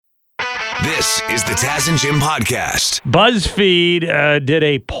This is the Taz and Jim podcast. BuzzFeed did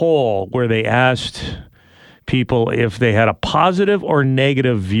a poll where they asked people if they had a positive or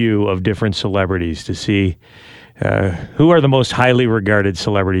negative view of different celebrities to see who are the most highly regarded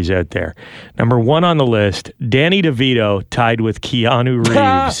celebrities out there. Number one on the list, Danny DeVito tied with Keanu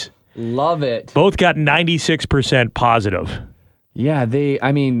Reeves. Love it. Both got 96% positive. Yeah,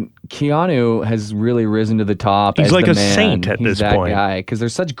 Keanu has really risen to the top. He's as like the a man. saint at He's this that point. guy, because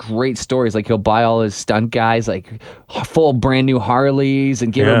there's such great stories. Like, he'll buy all his stunt guys like full brand new Harleys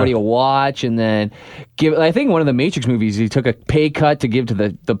and give everybody a watch, and then I think one of the Matrix movies, he took a pay cut to give to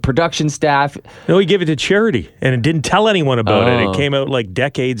the production staff. No, he gave it to charity, and it didn't tell anyone about it. It came out like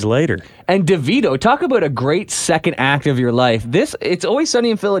decades later. And DeVito, talk about a great second act of your life. It's Always Sunny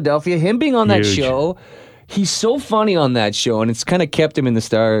in Philadelphia. Him being on that Huge. show. He's so funny on that show, and it's kind of kept him in the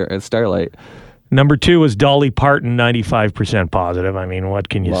starlight. Number two was Dolly Parton, 95% positive. I mean, what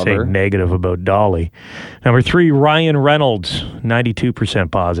can you Love say her. negative about Dolly? Number three, Ryan Reynolds,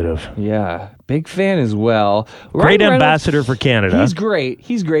 92% positive. Yeah, big fan as well. Great Ryan ambassador for Canada. He's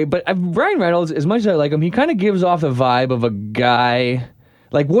great. But Ryan Reynolds, as much as I like him, he kind of gives off the vibe of a guy.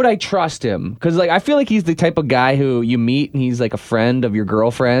 Like, would I trust him? Because, I feel like he's the type of guy who you meet and he's like a friend of your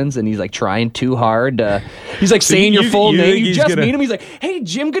girlfriend's and he's like trying too hard. He's like saying your full name. think You he's just gonna- meet him. He's like, hey,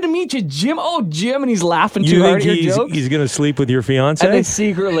 Jim, good to meet you, Jim. Oh, Jim. And he's laughing You too hard think at your jokes. he's going to sleep with your fiance? And then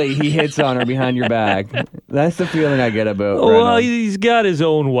secretly he hits on her behind your back. That's the feeling I get about Well, Reynolds. he's got his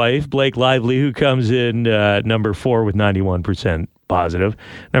own wife, Blake Lively, who comes in number four with 91% positive.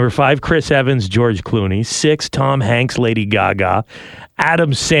 Number five, Chris Evans, George Clooney. Six, Tom Hanks, Lady Gaga.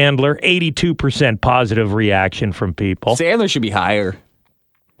 Adam Sandler, 82% positive reaction from people. Sandler should be higher.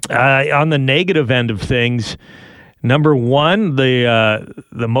 On the negative end of things, number one, the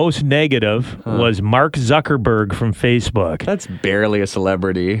most negative was Mark Zuckerberg from Facebook. That's barely a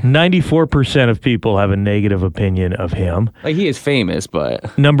celebrity. 94% of people have a negative opinion of him. Like, he is famous,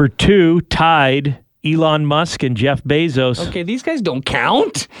 but... Number two, tied Elon Musk and Jeff Bezos. Okay, these guys don't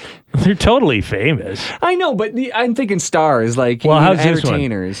count. They're totally famous. I know, but I'm thinking stars, like Well, how's this one?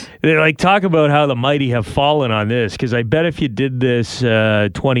 entertainers. They talk about how the mighty have fallen on this, because I bet if you did this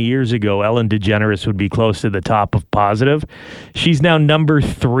 20 years ago, Ellen DeGeneres would be close to the top of positive. She's now number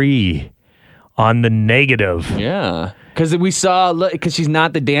three on the negative. Yeah, because because she's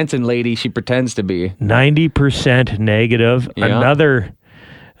not the dancing lady she pretends to be. 90% negative. Yeah. Another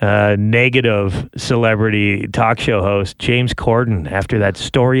negative celebrity talk show host, James Corden, after that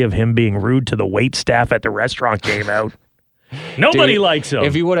story of him being rude to the wait staff at the restaurant came out. Nobody Dude, likes him.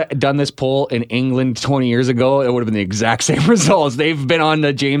 If you would have done this poll in England 20 years ago, it would have been the exact same results. They've been on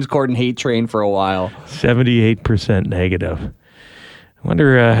the James Corden hate train for a while. 78% negative. I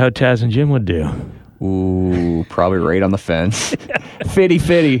wonder how Taz and Jim would do. Ooh, probably right on the fence. Fitty.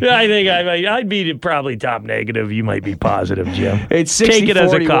 I think I'd be probably top negative. You might be positive, Jim. It's 60-40, Take it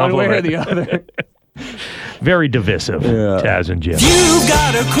as a one way or compliment. the other. Very divisive, Taz and Jim. You've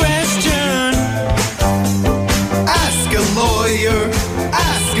got a question. Ask a lawyer.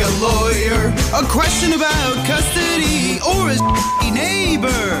 Ask a lawyer. A question about custody or a neighbor.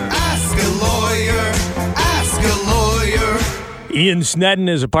 Ask a lawyer. Ask a lawyer. Ian Snedden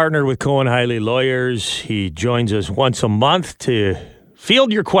is a partner with Cohen Hiley Lawyers. He joins us once a month to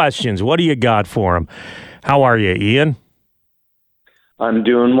field your questions. What do you got for him? How are you, Ian? I'm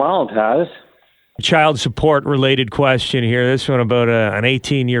doing well, Taz. Child support related question here. This one about an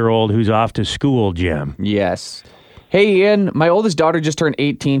 18-year-old who's off to school, Jim. Yes. Hey, Ian, my oldest daughter just turned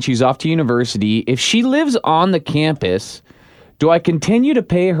 18. She's off to university. If she lives on the campus, do I continue to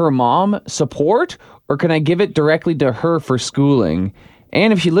pay her mom support, or can I give it directly to her for schooling?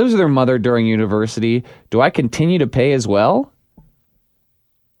 And if she lives with her mother during university, do I continue to pay as well?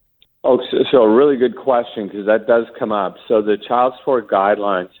 Oh, so a really good question, because that does come up. So the child support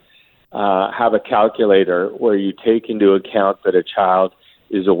guidelines have a calculator where you take into account that a child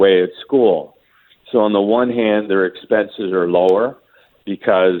is away at school. So on the one hand, their expenses are lower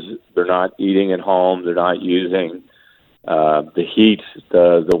because they're not eating at home, they're not using the heat,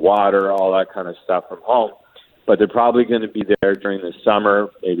 the water, all that kind of stuff from home. But they're probably going to be there during the summer,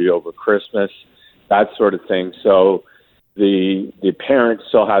 maybe over Christmas, that sort of thing. So the parent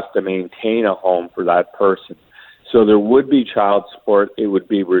still has to maintain a home for that person. So there would be child support. It would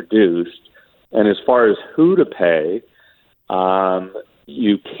be reduced. And as far as who to pay,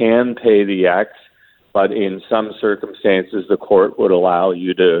 you can pay the ex, but in some circumstances, the court would allow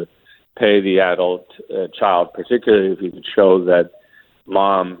you to pay the adult child, particularly if you could show that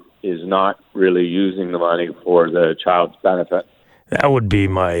mom is not really using the money for the child's benefit. That would be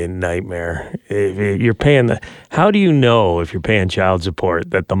my nightmare. If you're paying how do you know if you're paying child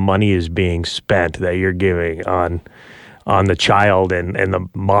support that the money is being spent that you're giving on the child and the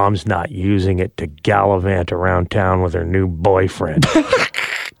mom's not using it to gallivant around town with her new boyfriend?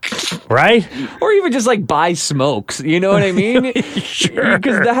 Right? Or even just like buy smokes. You know what I mean? Sure.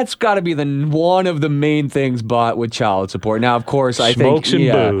 Because that's got to be one of the main things bought with child support. Now, of course, I think Smokes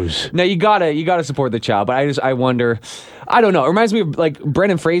and booze. Now you gotta support the child, but I wonder. I don't know. It reminds me of like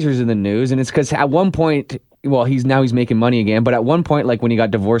Brendan Fraser's in the news, and it's because at one point. Well, he's making money again, but at one point, like when he got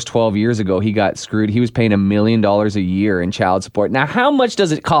divorced 12 years ago, he got screwed. He was paying $1 million a year in child support. Now, how much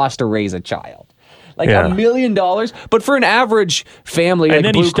does it cost to raise a child? Like $1 million? But for an average family, and like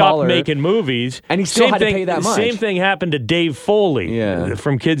then blue he stopped collar, making movies. and he still had to pay that much. Same thing happened to Dave Foley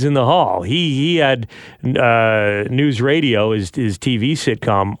from Kids in the Hall. He had News Radio, his TV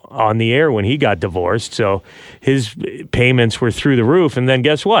sitcom, on the air when he got divorced. So his payments were through the roof. And then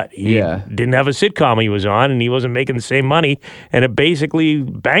guess what? He didn't have a sitcom he was on, and he wasn't making the same money, and it basically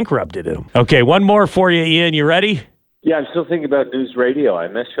bankrupted him. Okay, one more for you, Ian. You ready? Yeah, I'm still thinking about News Radio. I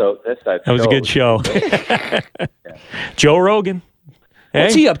missed that. That was a good show. Joe Rogan.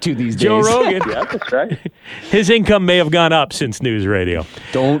 What's he up to these days? Joe Rogan. Yeah, that's right. His income may have gone up since News Radio.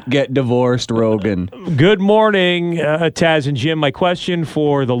 Don't get divorced, Rogan. Good morning, Taz and Jim. My question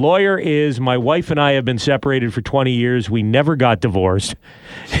for the lawyer is, my wife and I have been separated for 20 years. We never got divorced.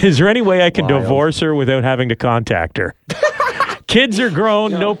 Is there any way I can divorce her without having to contact her? Kids are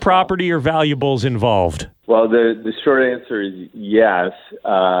grown, no property or valuables involved. Well, the short answer is yes.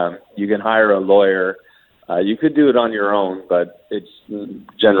 You can hire a lawyer. You could do it on your own, but it's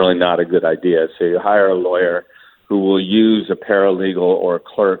generally not a good idea. So you hire a lawyer who will use a paralegal or a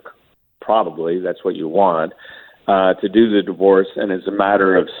clerk, probably, that's what you want, to do the divorce. And it's a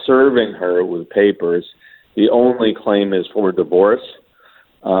matter of serving her with papers. The only claim is for divorce.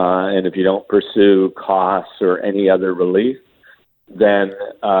 And if you don't pursue costs or any other relief, then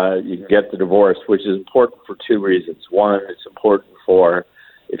you can get the divorce, which is important for two reasons. One, it's important for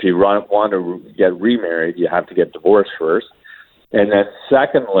if you want to get remarried, you have to get divorced first. And then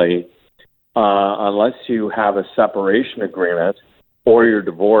secondly, unless you have a separation agreement or you're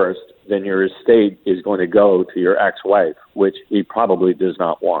divorced, then your estate is going to go to your ex-wife, which he probably does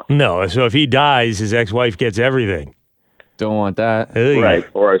not want. No, so if he dies, his ex-wife gets everything. Don't want that. Ugh. Right,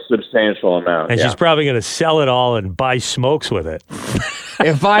 or a substantial amount. And she's probably going to sell it all and buy smokes with it.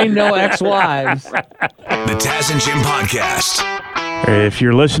 If I know ex-wives. The Taz and Jim Podcast. If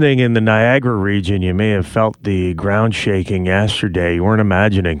you're listening in the Niagara region, you may have felt the ground shaking yesterday. You weren't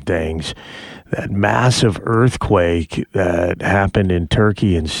imagining things. That massive earthquake that happened in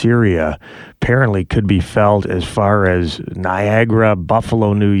Turkey and Syria apparently could be felt as far as Niagara,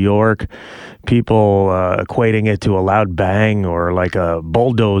 Buffalo, New York. People equating it to a loud bang or like a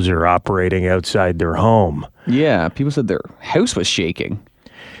bulldozer operating outside their home. Yeah, people said their house was shaking.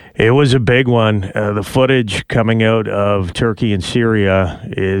 It was a big one. The footage coming out of Turkey and Syria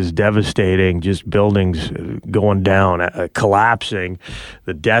is devastating. Just buildings going down, collapsing.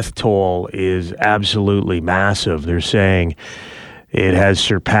 The death toll is absolutely massive. They're saying it has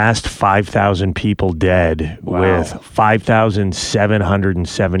surpassed 5,000 people dead, with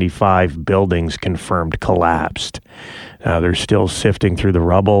 5,775 buildings confirmed collapsed. They're still sifting through the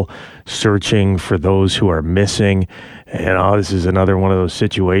rubble, searching for those who are missing. And this is another one of those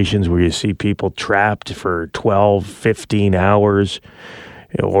situations where you see people trapped for 12, 15 hours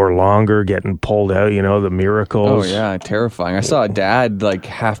or longer, getting pulled out, the miracles. Oh, yeah, terrifying. I saw a dad, like,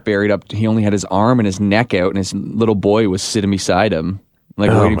 half buried up. He only had his arm and his neck out, and his little boy was sitting beside him,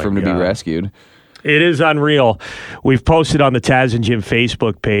 waiting for him to be rescued. It is unreal. We've posted on the Taz and Jim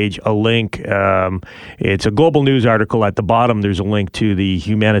Facebook page a link. It's a Global News article. At the bottom, there's a link to the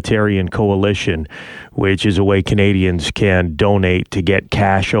Humanitarian Coalition, which is a way Canadians can donate to get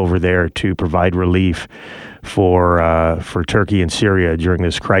cash over there to provide relief for Turkey and Syria during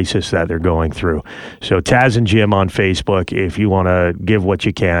this crisis that they're going through. So Taz and Jim on Facebook, if you want to give what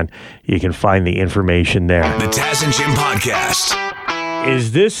you can find the information there. The Taz and Jim Podcast.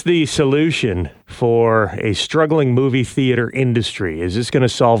 Is this the solution for a struggling movie theater industry? Is this going to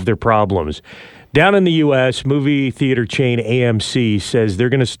solve their problems? Down in the U.S., movie theater chain AMC says they're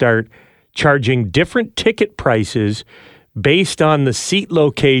going to start charging different ticket prices based on the seat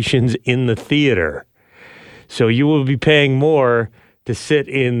locations in the theater. So you will be paying more to sit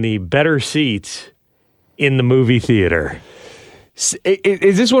in the better seats in the movie theater.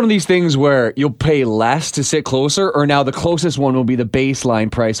 Is this one of these things where you'll pay less to sit closer, or now the closest one will be the baseline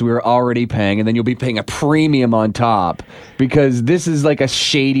price we were already paying, and then you'll be paying a premium on top? Because this is like a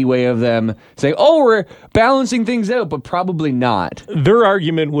shady way of them saying, oh, we're balancing things out, but probably not. Their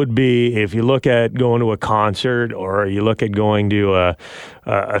argument would be, if you look at going to a concert or you look at going to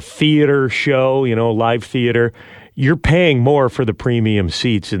a theater show, live theater, you're paying more for the premium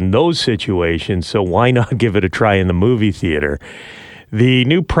seats in those situations, so why not give it a try in the movie theater? The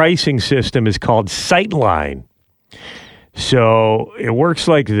new pricing system is called Sightline. So it works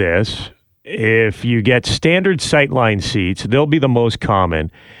like this. If you get standard Sightline seats, they'll be the most common,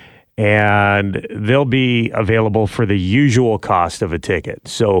 and they'll be available for the usual cost of a ticket.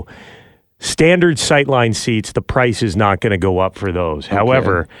 So standard Sightline seats, the price is not going to go up for those. Okay.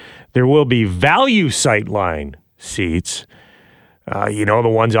 However, there will be value Sightline seats, the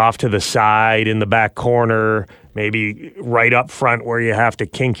ones off to the side in the back corner, maybe right up front where you have to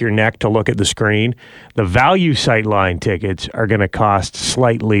kink your neck to look at the screen. The value Sightline tickets are going to cost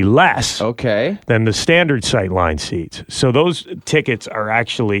slightly less than the standard Sightline seats. So those tickets are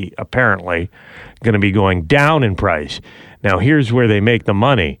actually apparently going to be going down in price. Now, here's where they make the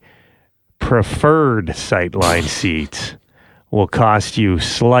money. Preferred Sightline seats will cost you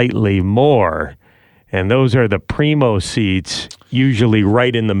slightly more. And those are the primo seats, usually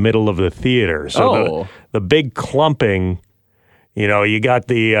right in the middle of the theater. So the big clumping, you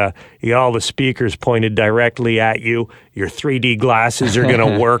got all the speakers pointed directly at you. Your 3D glasses are going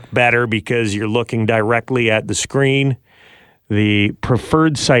to work better because you're looking directly at the screen. The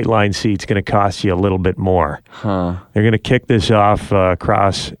preferred Sightline seat's going to cost you a little bit more. They're going to kick this off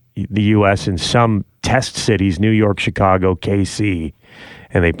across the U.S. in some test cities, New York, Chicago, KC.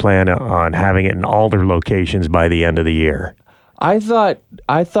 And they plan on having it in all their locations by the end of the year. I thought,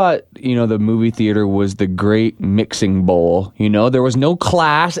 the movie theater was the great mixing bowl. There was no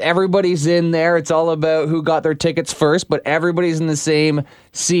class. Everybody's in there. It's all about who got their tickets first, but everybody's in the same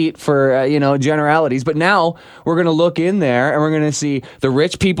seat for, generalities. But now we're going to look in there and we're going to see the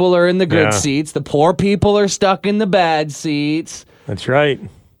rich people are in the good seats. The poor people are stuck in the bad seats. That's right.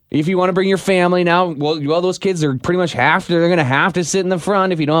 If you want to bring your family now, well, those kids are pretty much they're going to have to sit in the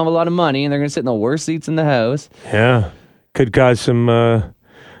front if you don't have a lot of money, and they're going to sit in the worst seats in the house. Yeah. Could cause some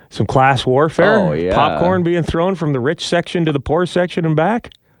class warfare. Oh, yeah. Popcorn being thrown from the rich section to the poor section and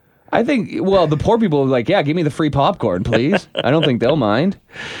back. I think, the poor people are like, give me the free popcorn, please. I don't think they'll mind.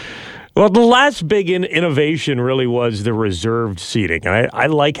 Well, the last big innovation really was the reserved seating. I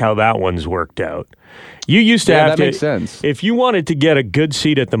like how that one's worked out. You used to have that makes sense. If you wanted to get a good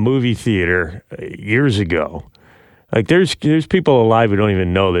seat at the movie theater years ago, like there's people alive who don't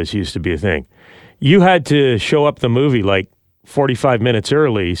even know this used to be a thing. You had to show up the movie like 45 minutes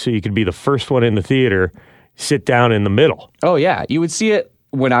early so you could be the first one in the theater, sit down in the middle. Oh, yeah. You would see it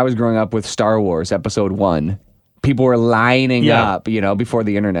when I was growing up with Star Wars Episode 1. People were lining up, before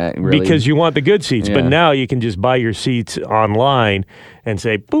the internet. Really. Because you want the good seats. Yeah. But now you can just buy your seats online and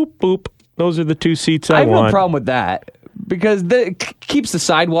say, boop, boop. Those are the two seats I want. I have no problem with that because it keeps the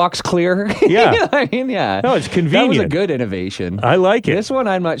sidewalks clear. Yeah. I mean, yeah. No, it's convenient. That was a good innovation. I like it. This one,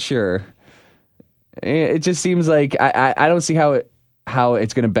 I'm not sure. It just seems like I don't see how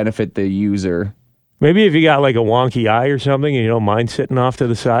it's going to benefit the user. Maybe if you got like a wonky eye or something and you don't mind sitting off to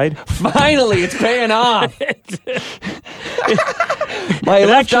the side. Finally, it's paying off. My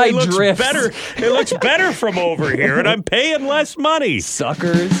left eye drifts. It looks better from over here, and I'm paying less money.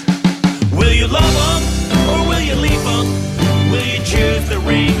 Suckers. Will you love them or will you leave them? Will you choose the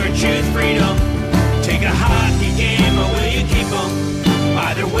ring or choose freedom? Take a hockey game or will you keep them?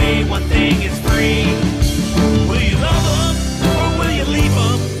 Either way, one thing is free. Will you love them or will you leave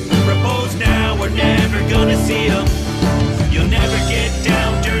them? Propose now, we're never gonna see them. You'll never get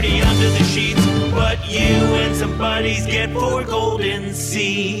down dirty under the sheets, but you and some buddies get 4 golden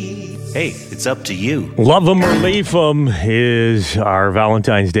seeds. Hey, it's up to you. Love 'em or leave 'em is our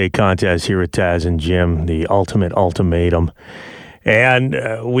Valentine's Day contest here at Taz and Jim, the ultimate ultimatum. And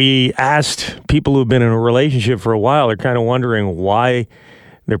we asked people who've been in a relationship for a while, they're kind of wondering why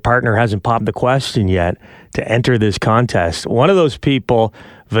their partner hasn't popped the question yet to enter this contest. One of those people,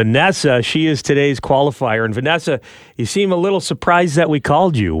 Vanessa, she is today's qualifier. And Vanessa, you seem a little surprised that we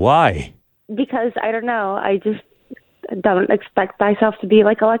called you. Why? Because, I don't know, I just don't expect myself to be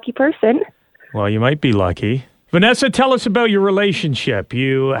like a lucky person. Well, you might be lucky. Vanessa, tell us about your relationship.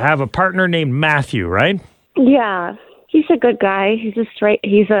 You have a partner named Matthew, right? Yeah, he's a good guy. He's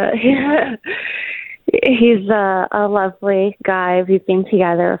a lovely guy. We've been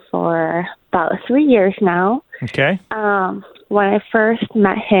together for about 3 years now. Okay. When I first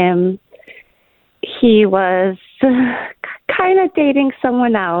met him, he was kind of dating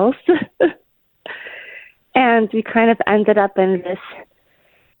someone else. And we kind of ended up in this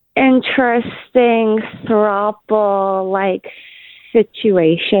interesting throuple-like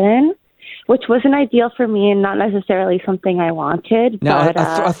situation, which wasn't ideal for me and not necessarily something I wanted. Now, but,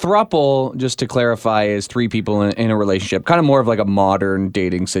 a throuple, just to clarify, is three people in a relationship, kind of more of like a modern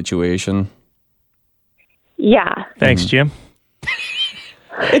dating situation. yeah. Thanks, Jim.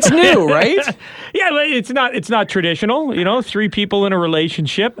 It's new, right? Yeah, but it's not traditional, you know, three people in a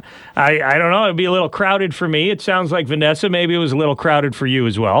relationship. I don't know, it'd be a little crowded for me. It sounds like Vanessa, maybe it was a little crowded for you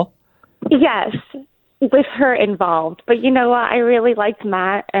as well. Yes, with her involved. But you know what? I really liked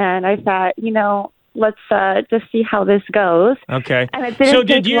Matt, and I thought, let's just see how this goes. Okay. And it didn't So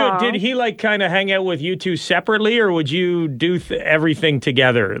take long. did he like kind of hang out with you two separately, or would you do everything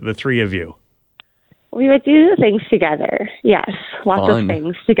together, the three of you? We would do things together. Yes, lots Fun. of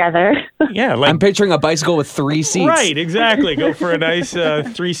things together. Yeah, like I'm picturing a bicycle with 3 seats. right, exactly. Go for a nice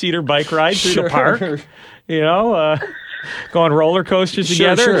 3-seater bike ride through the park. You know, go on roller coasters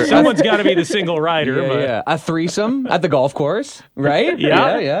Sure, together. sure. Someone's got to be the single rider. Yeah, but yeah. A threesome at the golf course, right?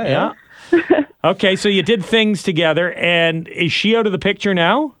 Yeah. Okay, so you did things together, and is she out of the picture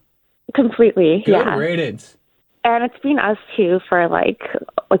now? Completely, Good yeah. riddance. And it's been us two for like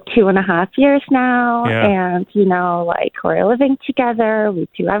 2.5 years now. Yeah. And, we're living together. We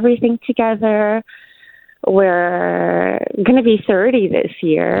do everything together. We're going to be 30 this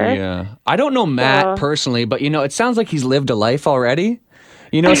year. Yeah. I don't know Matt So- personally, but, it sounds like he's lived a life already.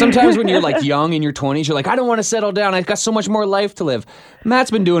 Sometimes when you're like young in your 20s, you're like, I don't want to settle down. I've got so much more life to live. Matt's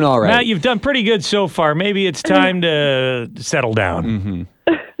been doing all right. Matt, you've done pretty good so far. Maybe it's time to settle down. Mm-hmm.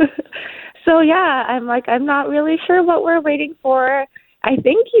 So, yeah, I'm not really sure what we're waiting for. I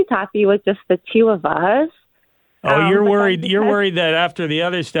think he's happy with just the two of us. Oh, you're but worried. then You're because- worried that after the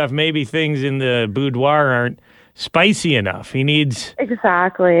other stuff, maybe things in the boudoir aren't spicy enough. He needs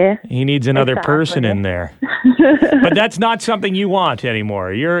Exactly. another person Exactly. in there. But that's not something you want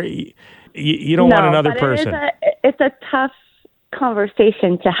anymore. You don't want another but person. It's a tough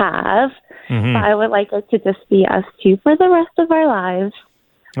conversation to have. Mhm. But I would like it to just be us two for the rest of our lives.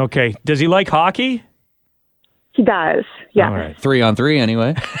 Okay. Does he like hockey? He does. Yeah. All right. 3-on-3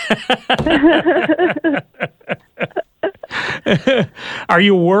 anyway. Are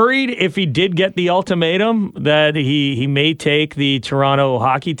you worried if he did get the ultimatum that he may take the Toronto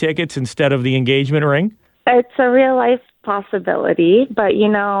hockey tickets instead of the engagement ring? It's a real life possibility, but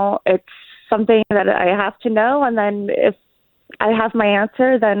it's something that I have to know. And then if I have my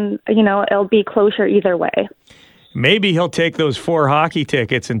answer, then, it'll be closure either way. Maybe he'll take those 4 hockey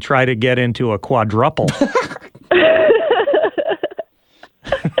tickets and try to get into a quadruple.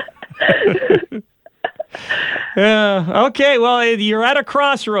 Yeah. Okay. Well, you're at a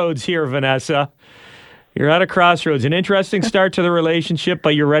crossroads here, Vanessa. You're at a crossroads. An interesting start to the relationship,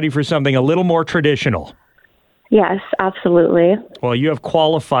 but you're ready for something a little more traditional. Yes, absolutely. Well, you have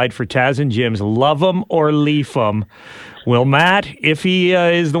qualified for Taz and Jim's Love 'em or Leaf 'em. Will Matt, if he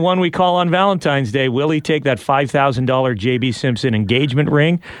is the one we call on Valentine's Day, will he take that $5,000 JB Simpson engagement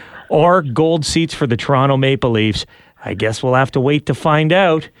ring or gold seats for the Toronto Maple Leafs? I guess we'll have to wait to find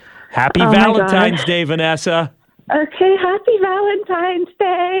out. Happy Oh, my Valentine's God. Day, Vanessa. Okay, happy Valentine's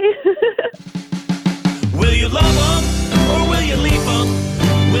Day. Will you love them or will you leave them?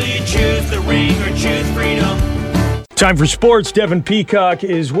 Will you choose the ring or choose freedom? Time for sports. Devin Peacock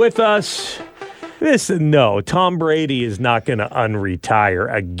is with us. Tom Brady is not going to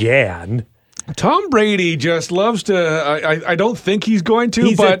unretire again. Tom Brady just loves to. I don't think he's going to,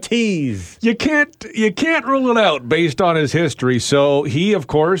 He's a but tease. you can't rule it out based on his history. So he, of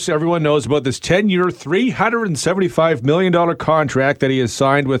course, everyone knows about this 10-year, $375 million contract that he has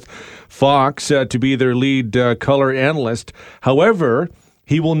signed with Fox to be their lead color analyst. However,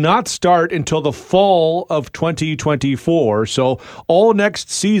 he will not start until the fall of 2024. So all next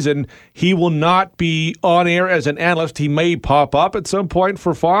season, he will not be on air as an analyst. He may pop up at some point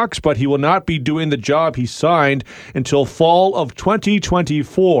for Fox, but he will not be doing the job he signed until fall of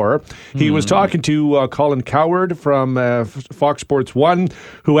 2024. He was talking to Colin Cowherd from Fox Sports 1,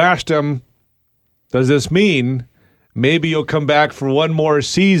 who asked him, does this mean maybe you'll come back for one more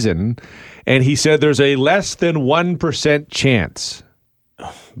season? And he said there's a less than 1% chance.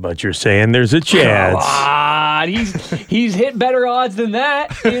 But you're saying there's a chance. He's hit better odds than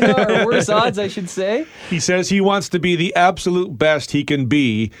that, or worse odds, I should say. He says he wants to be the absolute best he can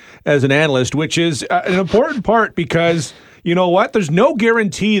be as an analyst, which is an important part because, you know what? There's no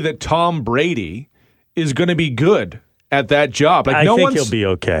guarantee that Tom Brady is going to be good at that job. Like I no think one's he'll be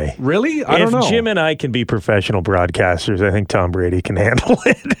okay. really. I don't know. If Jim and I can be professional broadcasters, I think Tom Brady can handle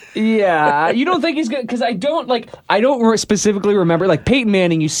it. Yeah, you don't think he's good? Because I don't specifically remember. Like Peyton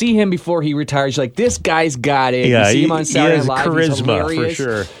Manning, you see him before he retires. You're like, this guy's got it. Yeah, you see him on he Saturday has Night Live. charisma, He's hilarious. for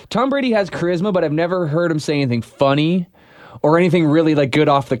sure. Tom Brady has charisma, but I've never heard him say anything funny or anything really like good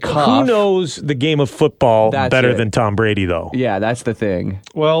off the cuff. Who knows the game of football That's better it. than Tom Brady, though? Yeah, that's the thing.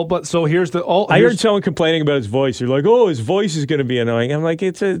 Well, but so here's the. I heard someone complaining about his voice. They're like, "Oh, his voice is going to be annoying." I'm like,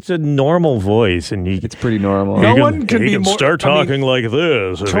 "It's a normal voice, and It's pretty normal. No one can be more. start I mean, talking like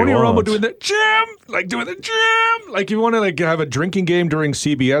this." if he Tony Romo wants. doing the Jim, like you want to like have a drinking game during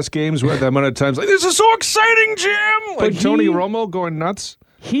CBS games with the amount of times like this is so exciting, Jim. Like Tony Romo going nuts.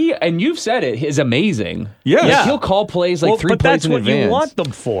 He, and you've said it, is amazing. Yes. Like, he'll call plays like three but plays that's in what advance. you want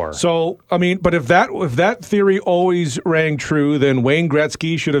them for. So I mean, but if that theory always rang true, then Wayne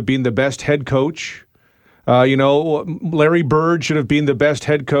Gretzky should have been the best head coach. Larry Bird should have been the best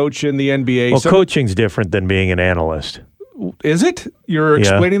head coach in the NBA. Well, coaching's different than being an analyst. Is it? You're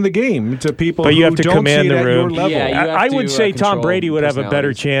explaining the game to people But who you have to don't command see it the at room. your level. Yeah, you have I to, would say Tom control Brady would have a better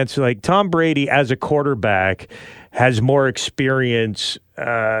personalities. chance. Like Tom Brady as a quarterback has more experience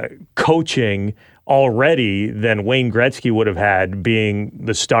coaching already than Wayne Gretzky would have had being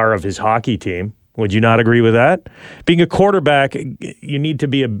the star of his hockey team. Would you not agree with that? Being a quarterback, you need to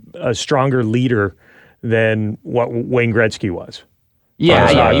be a stronger leader than what Wayne Gretzky was.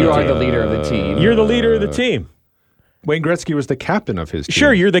 Yeah, you are the leader of the team. You're the leader of the team. Wayne Gretzky was the captain of his team.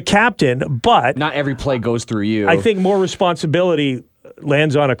 Sure, you're the captain, but Not every play goes through you. I think more responsibility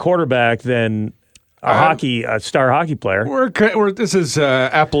lands on a quarterback than a star hockey player. This is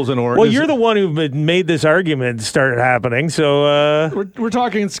apples and oranges. Well, you're the one who made this argument start happening, so We're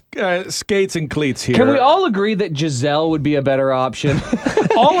talking skates and cleats here. Can we all agree that Giselle would be a better option?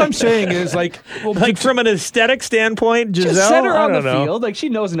 All I'm saying is well, like from an aesthetic standpoint, Giselle, Just set her I on the don't know. field. Like she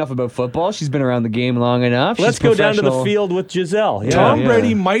knows enough about football. She's been around the game long enough. Let's She's go down to the professional. field with Giselle. Yeah. Tom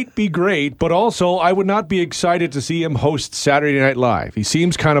Brady might be great, but also I would not be excited to see him host Saturday Night Live. He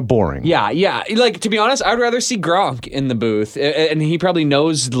seems kind of boring. Yeah. Like, to be honest, I'd rather see Gronk in the booth. And he probably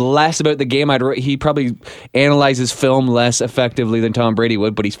knows less about the game. He probably analyzes film less effectively than Tom Brady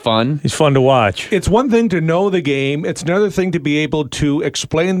would, but he's fun. He's fun to watch. It's one thing to know the game. It's another thing to be able to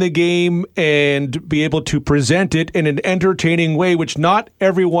explain the game and be able to present it in an entertaining way, which not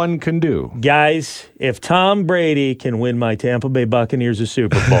everyone can do. Guys, if Tom Brady can win my Tampa Bay Buccaneers a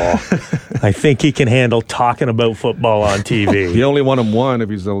Super Bowl, I think he can handle talking about football on TV. He only won him one if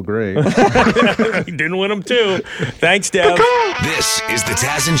he's so great. He didn't win them two. Thanks, Dev. This is the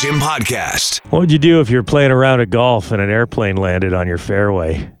Taz and Jim podcast. What would you do if you're playing a round of golf and an airplane landed on your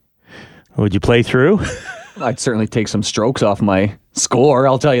fairway? Would you play through? I'd certainly take some strokes off my score,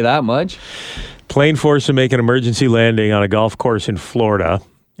 I'll tell you that much. Plane forced to make an emergency landing on a golf course in Florida,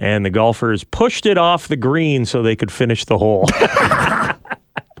 and the golfers pushed it off the green so they could finish the hole.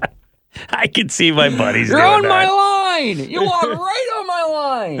 I could see my buddies You're doing on that. my line! You walk right on my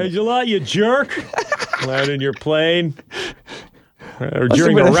line! Hey, Gillette, you jerk. Landing your plane. Or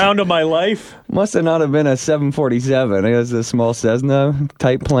during been a a- round of my life. Must have not have been a 747. I guess a small Cessna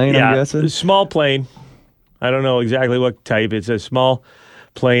type plane, I'm guessing. A small plane. I don't know exactly what type. It's a small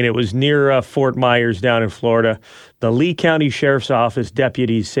plane. It was near Fort Myers down in Florida. The Lee County Sheriff's Office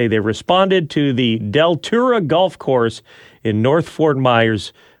deputies say they responded to the Deltura Golf Course in North Fort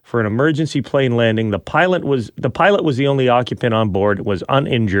Myers for an emergency plane landing. The pilot was the only occupant on board, was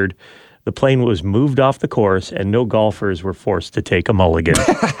uninjured. The plane was moved off the course, and no golfers were forced to take a mulligan.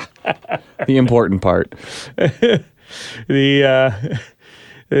 The important part.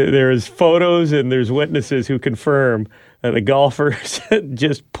 There's photos and there's witnesses who confirm that the golfers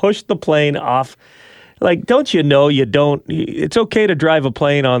just pushed the plane off. Like, don't you know it's okay to drive a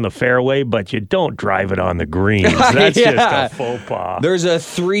plane on the fairway, but you don't drive it on the greens. That's Yeah. just a faux pas. There's a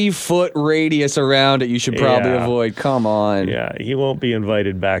 3-foot radius around it you should probably Yeah. avoid. Come on. Yeah, he won't be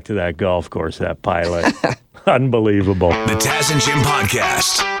invited back to that golf course, that pilot. Unbelievable. The Taz and Jim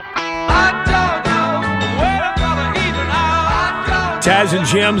podcast. Taz and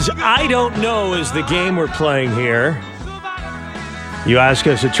Jim's I Don't Know is the game we're playing here. You ask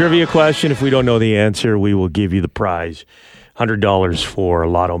us a trivia question. If we don't know the answer, we will give you the prize. $100 for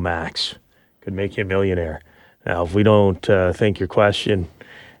Lotto Max. Could make you a millionaire. Now, if we don't think your question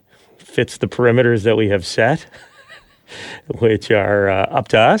fits the perimeters that we have set, which are up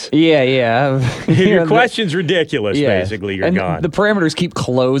to us. Yeah. If your question's ridiculous, basically, you're and gone. The parameters keep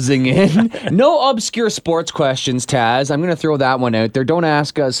closing in. No obscure sports questions, Taz. I'm going to throw that one out there. Don't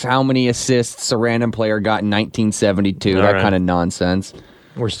ask us how many assists a random player got in 1972. All That right. kind of nonsense.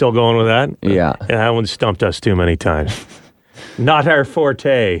 We're still going with that? Yeah. That one stumped us too many times. Not our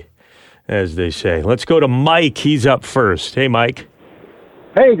forte, as they say. Let's go to Mike. He's up first. Hey, Mike.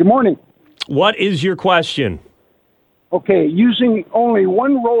 Hey, good morning. What is your question? Okay, using only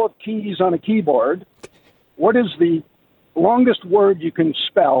one row of keys on a keyboard, what is the longest word you can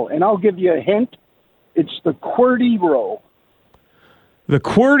spell? And I'll give you a hint. It's the QWERTY row. The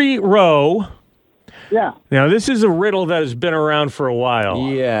QWERTY row. Yeah. Now, this is a riddle that has been around for a while.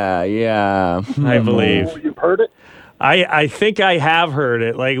 Yeah. I believe. Oh, you've heard it? I think I have heard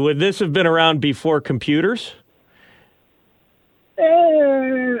it. Like, would this have been around before computers?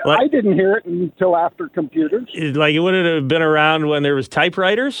 I didn't hear it until after computers. Like, would it have been around when there was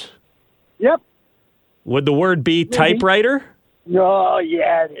typewriters? Yep. Would the word be typewriter? No,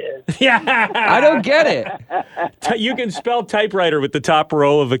 yeah, it is. Yeah. I don't get it. You can spell typewriter with the top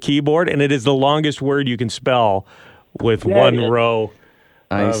row of a keyboard, and it is the longest word you can spell with one row.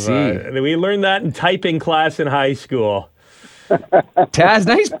 I see. We learned that in typing class in high school. Taz,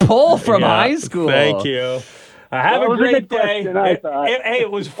 nice pull from high school. Thank you. Have a great day. Hey,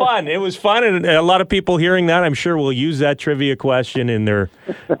 it was fun. It was fun, and a lot of people hearing that, I'm sure, will use that trivia question in their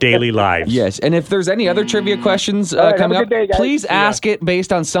daily lives. Yes, and if there's any other trivia questions right, coming have a up, good day, guys. please ask it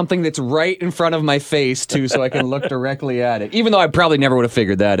based on something that's right in front of my face, too, so I can look directly at it, even though I probably never would have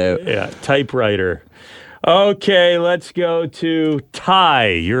figured that out. Yeah, typewriter. Okay, let's go to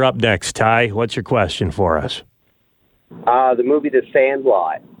Ty. You're up next, Ty. What's your question for us? The movie The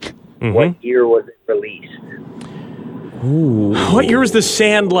Sandlot. What year was it released? What year was The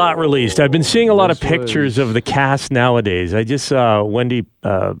Sandlot released? I've been seeing a lot of pictures of the cast nowadays. I just saw Wendy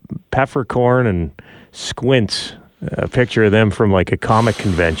Peppercorn and Squints, a picture of them from like a comic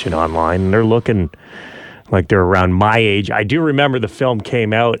convention online, and they're looking like they're around my age. I do remember the film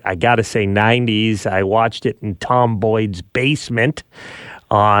came out, I got to say, 90s. I watched it in Tom Boyd's basement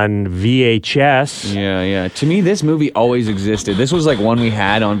on VHS. Yeah. To me, this movie always existed. This was like one we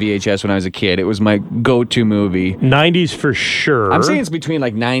had on VHS when I was a kid. It was my go-to movie. 90s for sure. I'm saying it's between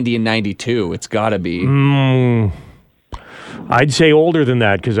like 90 and 92. It's got to be. I'd say older than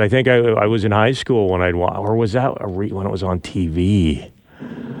that because I think I was in high school when I'd watch, or was that when it was on TV?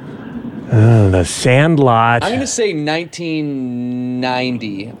 The Sandlot. I'm going to say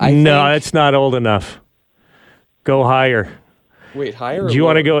 1990. No, that's not old enough. Go higher. Wait, higher? Do you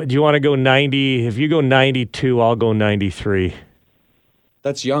want to go 90? If you go 92, I'll go 93.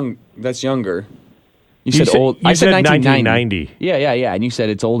 That's young. That's younger. You said old. I said 1990. Yeah. And you said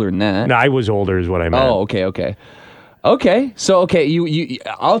it's older than that. No, I was older is what I meant. Oh, okay. So you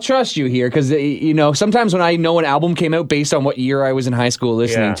I'll trust you here because sometimes when I know an album came out based on what year I was in high school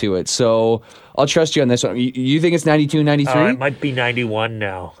listening to it, so I'll trust you on this one. You think it's 92, 93? It might be 91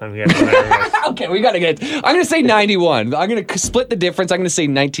 now. Okay, we gotta get. I'm gonna say 91. I'm gonna split the difference. I'm gonna say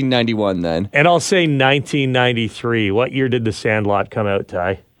 1991 then. And I'll say 1993. What year did The Sandlot come out,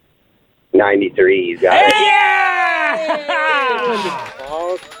 Ty? 93. You got it. Yeah!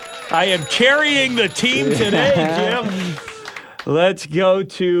 I am carrying the team today, Jim. Let's go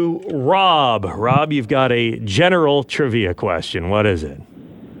to Rob. Rob, you've got a general trivia question. What is it?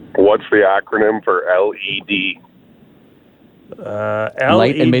 What's the acronym for LED? LED.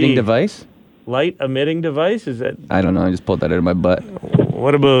 Light emitting device? Light emitting device? Is that? I don't know. I just pulled that out of my butt.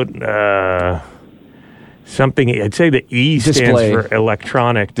 What about something? I'd say the E Display. stands for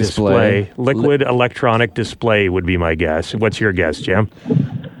electronic display. Liquid electronic display would be my guess. What's your guess, Jim?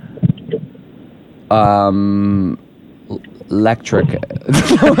 Electric.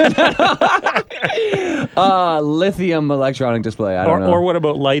 Lithium electronic display. I don't know. Or what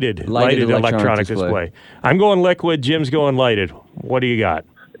about lighted electronic display? I'm going liquid. Jim's going lighted. What do you got?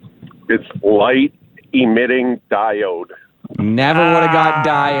 It's light emitting diode. Never would have got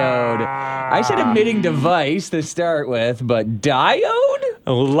diode. I said emitting device to start with, but diode?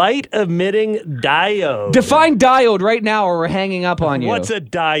 A light emitting diode. Define diode right now or we're hanging up on you. What's a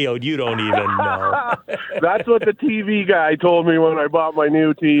diode? You don't even know. That's what the TV guy told me when I bought my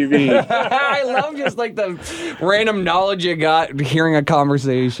new TV. I love just like the random knowledge you got hearing a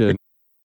conversation.